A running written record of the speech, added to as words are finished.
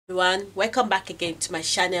Everyone, welcome back again to my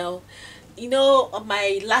channel. On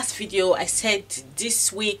my last video I said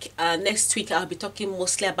this week next week I'll be talking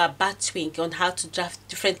mostly about batwing, on how to draft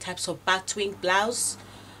different types of batwing blouse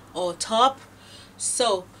or top.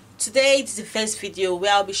 So today is the first video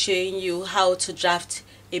where I'll be showing you how to draft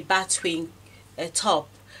a batwing top.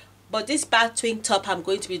 But this batwing top I'm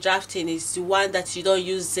going to be drafting is the one that you don't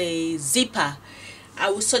use a zipper.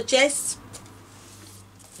 I would suggest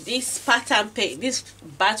this pattern, this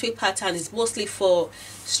batwing pattern is mostly for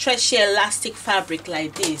stretchy elastic fabric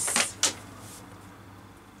like this.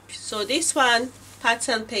 So this pattern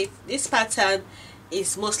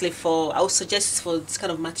is mostly for, I would suggest it's for this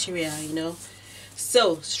kind of material,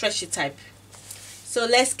 so stretchy type. So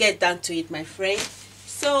let's get down to it, my friend.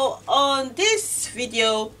 So on this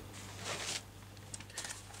video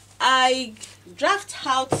I draft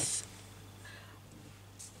out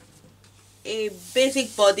a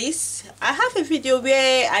basic bodice. I have a video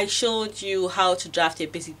where I showed you how to draft a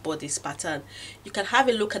basic bodice pattern. You can have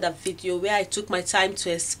a look at that video where I took my time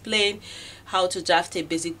to explain how to draft a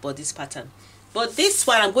basic bodice pattern. But this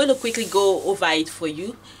one I'm going to quickly go over it for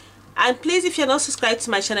you. And please, if you're not subscribed to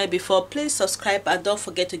my channel before, please subscribe, and don't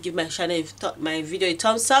forget to give my video a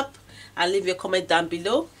thumbs up and leave your comment down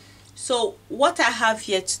below. So what I have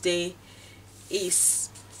here today is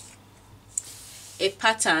a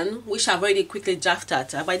pattern which I've already quickly drafted,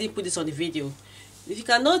 but I didn't put this on the video. If you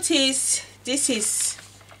can notice, this is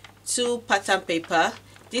two pattern paper.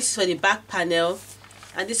 This is for the back panel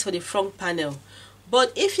and this for the front panel.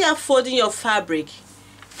 But if you are folding your fabric,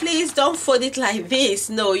 please don't fold it like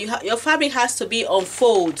this. No, your fabric has to be on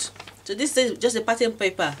fold. So this is just a pattern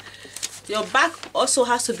paper. Your back also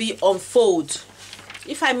has to be on fold.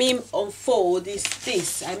 If I mean on fold, is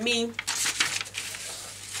this, I mean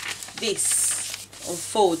this. On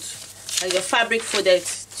fold, and your fabric folded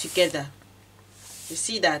together. You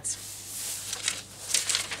see that?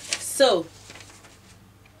 So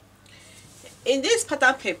in this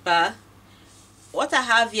pattern paper, what I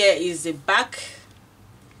have here is the back.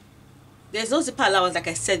 There's no zipper allowance, like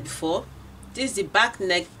I said before. This is the back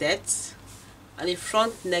neck depth and the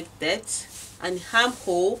front neck depth and the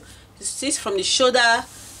armhole. This is from the shoulder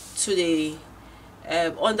to the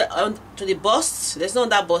to the bust. There's no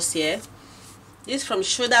that bust here. This from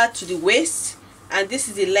shoulder to the waist, and this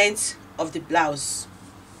is the length of the blouse,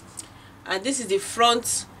 and this is the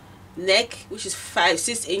front neck, which is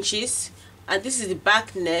 6 inches, and this is the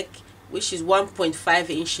back neck, which is 1.5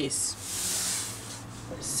 inches.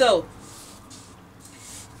 So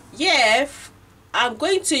yeah, I'm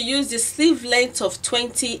going to use the sleeve length of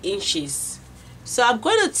 20 inches. So I'm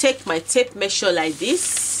going to take my tape measure like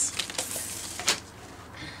this.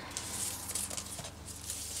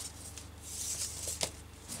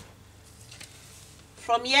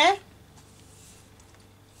 From here,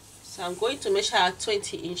 so I'm going to measure at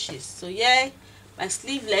 20 inches. So yeah, my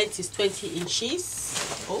sleeve length is 20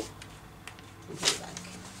 inches. Oh,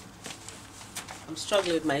 I'm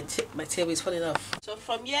struggling with my table is falling off. So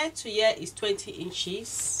from here to here is 20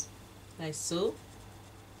 inches, like so.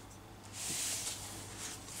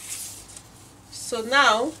 So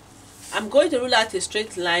now I'm going to rule out a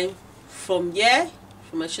straight line from here,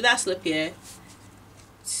 from my shoulder slope here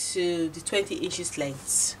to the 20 inches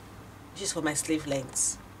length, which is for my sleeve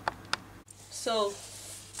length. So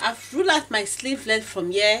I've ruled out my sleeve length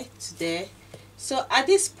from here to there. So at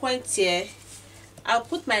this point here, I'll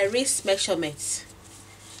put my wrist measurement.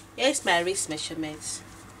 Here's my wrist measurement.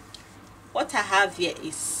 What I have here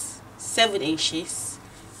is 7 inches.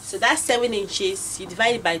 So that's 7 inches. You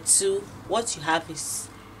divide it by 2. What you have is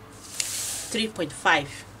 3.5.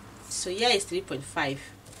 So here is 3.5.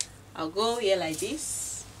 I'll go here like this.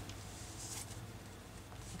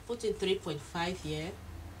 Put in 3.5 here.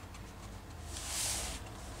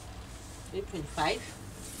 3.5.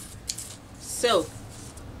 So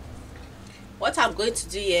what I'm going to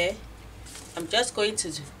do here, I'm just going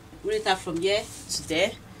to rule it out from here to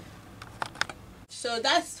there. So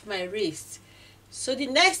that's my wrist. So the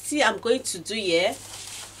next thing I'm going to do here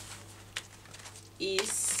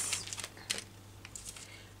is,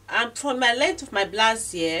 from my length of my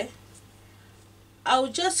blouse here, I'll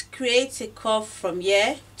just create a curve from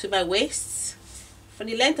here to my waist, from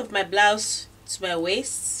the length of my blouse to my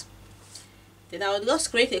waist. Then I'll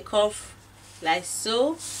just create a curve like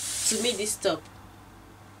so to meet this top.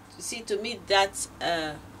 You see, to meet that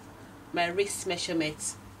my wrist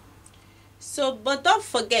measurement. So, but don't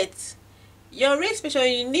forget, your wrist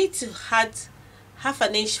measurement, you need to add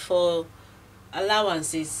 ½ inch for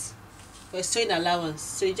allowances, for sewing allowance.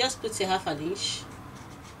 So you just put a ½ inch.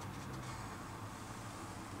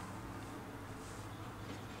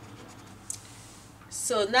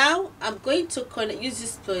 So now I'm going to use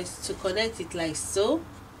this place to connect it like so.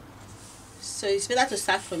 So it's better to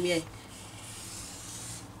start from here.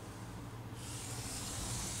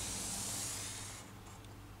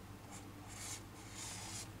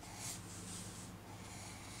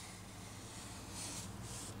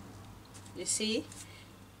 You see?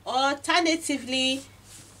 Alternatively,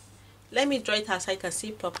 let me draw it out so you can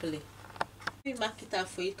see properly. Let me mark it out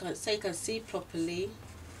for you so you can see properly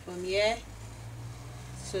from here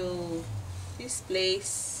to this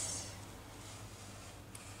place.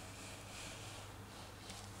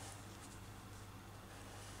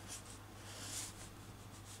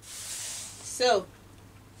 So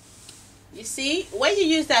you see, when you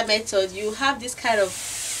use that method, you have this kind of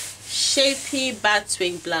shapy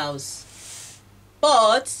batwing blouse.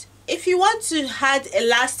 But if you want to add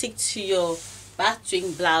elastic to your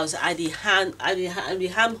batwing blouse at the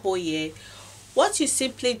hand hole here, what you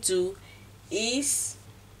simply do is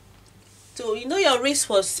to, you know, your wrist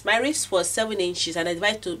was, my wrist was 7 inches and I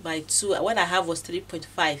divided by 2. What I have was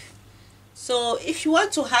 3.5. So if you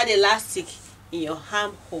want to add elastic in your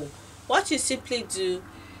arm hole, what you simply do,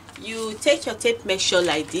 you take your tape measure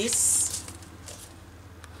like this.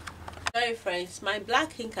 Sorry friends, my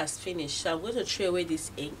black ink has finished, so I'm going to throw away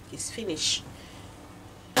this ink. It's finished.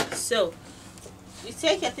 So you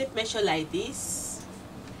take your tape measure like this,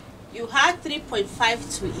 you add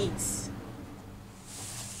 3.5 to it.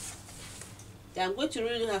 Then I'm going to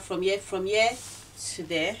really have from here to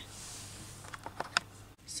there.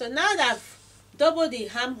 So now that I've doubled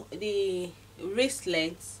the wrist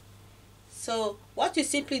length, so what you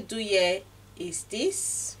simply do here is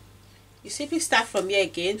this. You simply start from here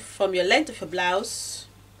again, from your length of your blouse.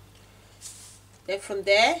 Then from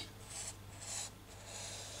there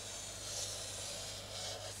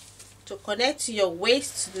to connect your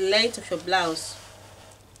waist to the length of your blouse.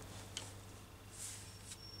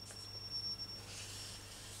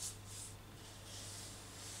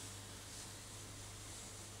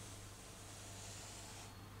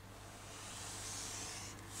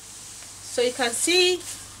 So you can see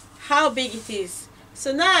how big it is.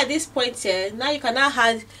 So now at this point here, now you can now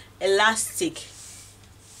add elastic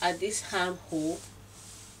at this arm hole,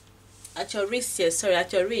 at your wrist here, sorry,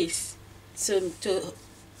 at your wrist, to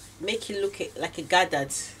make it look like a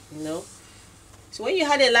gathered, you know. So when you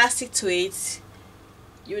add elastic to it,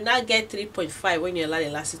 you now get 3.5 when you add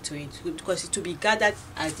elastic to it, because it will be gathered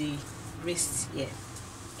at the wrist here.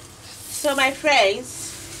 So my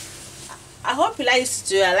friends, I hope you like this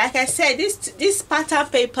tutorial. Like I said, this pattern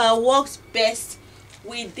paper works best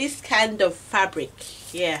with this kind of fabric,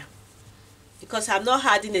 yeah, because I'm not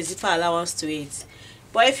adding a zipper allowance to it.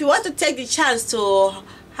 But if you want to take the chance to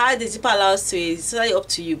add the zipper allowance to it, it's really up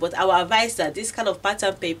to you. But I will advise that this kind of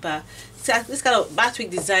pattern paper, this kind of batwing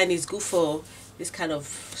design is good for this kind of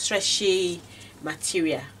stretchy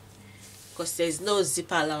material, because there's no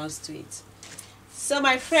zipper allowance to it. So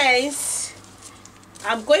my friends,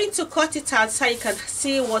 I'm going to cut it out so you can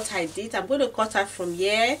see what I did. I'm going to cut out from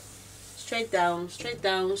here, straight down, straight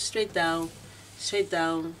down, straight down, straight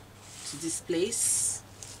down to this place.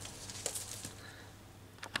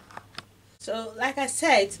 So like I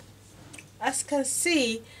said, as you can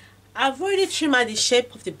see, I've already trimmed out the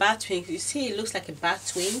shape of the batwing. You see it looks like a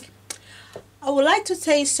batwing. I would like to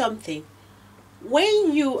tell you something.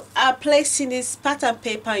 When you are placing this pattern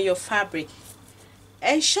paper on your fabric,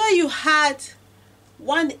 ensure you had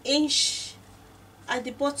 1 inch at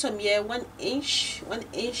the bottom here, 1 inch, 1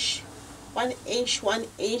 inch, 1 inch, 1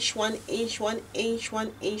 inch, 1 inch, 1 inch,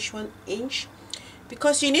 1 inch, 1 inch,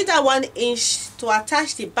 because you need that 1 inch to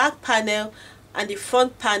attach the back panel and the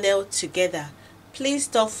front panel together. Please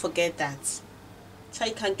don't forget that, so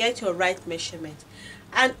you can get your right measurement.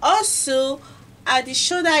 And also at the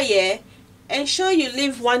shoulder here, ensure you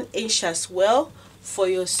leave 1 inch as well for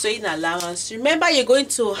your sewing allowance. Remember, you're going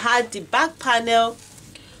to add the back panel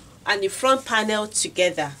and the front panel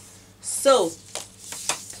together, so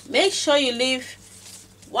make sure you leave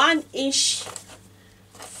 1 inch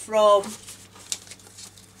from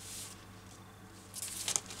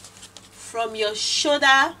your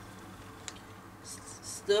shoulder.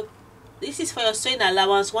 So this is for your sewing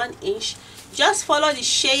allowance, 1 inch. Just follow the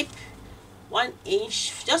shape, 1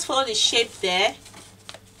 inch. Just follow the shape there.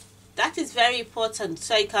 That is very important,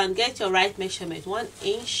 so you can get your right measurement. 1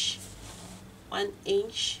 inch, 1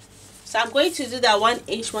 inch. So I'm going to do that 1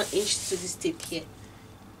 inch, 1 inch to this tip here.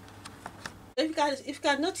 If you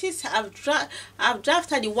can notice, I've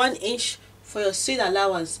drafted the 1 inch for your sewing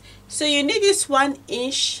allowance. So you need this 1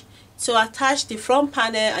 inch to attach the front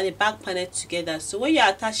panel and the back panel together. So when you're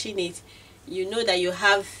attaching it, you know that you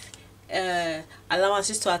have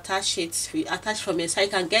allowances to attach it. We attach from here so you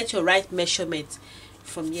can get your right measurement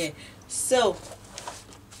from here. So,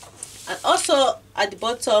 and also at the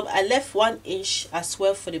bottom I left 1 inch as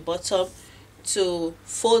well for the bottom to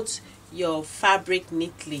fold your fabric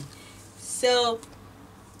neatly. So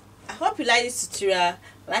I hope you like this tutorial.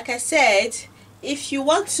 Like I said, if you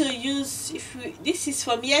want to use, this is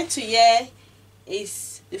from here to here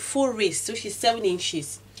is the full wrist, which is 7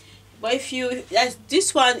 inches. But if you,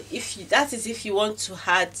 this one, that is if you want to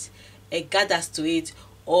add a gathers to it,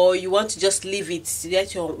 or you want to just leave it so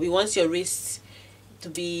that we want your wrist to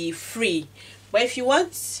be free. But if you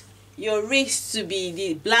want your wrist to be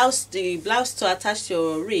the blouse to attach to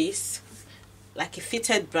your wrist like a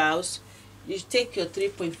fitted blouse, you take your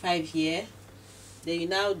 3.5 here, then you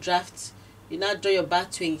now draw your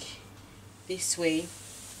batwing this way.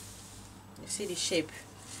 You see the shape.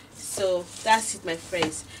 So that's it, my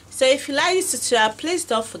friends. So if you like this tutorial, please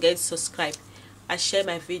don't forget to subscribe and share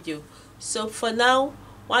my video. So for now,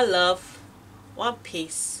 one love, one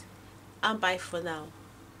peace, and bye for now.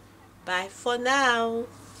 Bye for now.